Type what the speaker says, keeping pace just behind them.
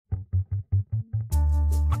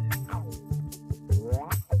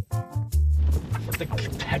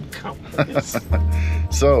the tech companies.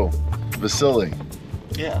 So, Vasiliy,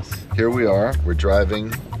 Yes. here we are. We're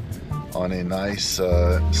driving on a nice,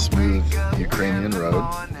 smooth Ukrainian road.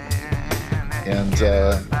 And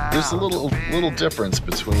there's a little difference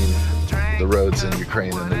between the roads in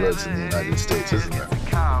Ukraine and the roads in the United States, isn't there?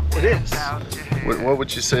 It is. What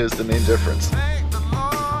would you say is the main difference?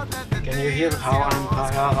 Can you hear how I'm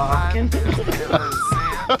talking?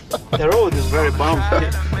 The road is very bumpy.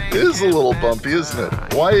 It is a little bumpy, isn't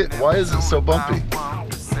it? Why is it so bumpy?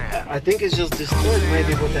 I think it's just destroyed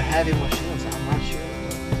maybe with the heavy machines. I'm not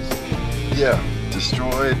sure. Yeah,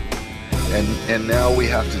 destroyed. And now we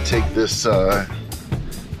have to take this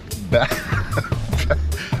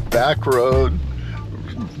back road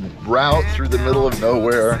route through the middle of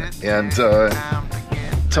nowhere, and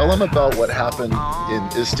tell them about what happened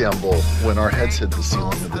in Istanbul when our heads hit the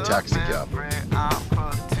ceiling of the taxi cab.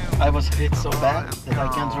 I was hit so bad that I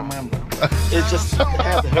can't remember. It just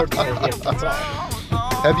had hurt my head. That's all.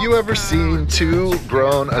 Have you ever seen two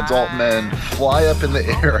grown adult men fly up in the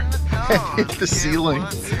air and hit the ceiling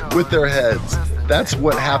with their heads? That's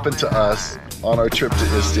what happened to us on our trip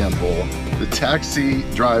to Istanbul. The taxi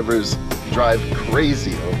drivers drive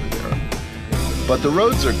crazy over there. But the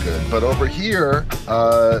roads are good. But over here,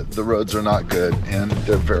 the roads are not good and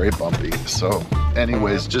they're very bumpy. So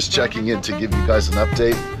anyways, just checking in to give you guys an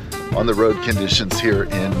update on the road conditions here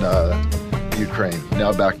in Ukraine.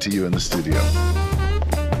 Now back to you in the studio.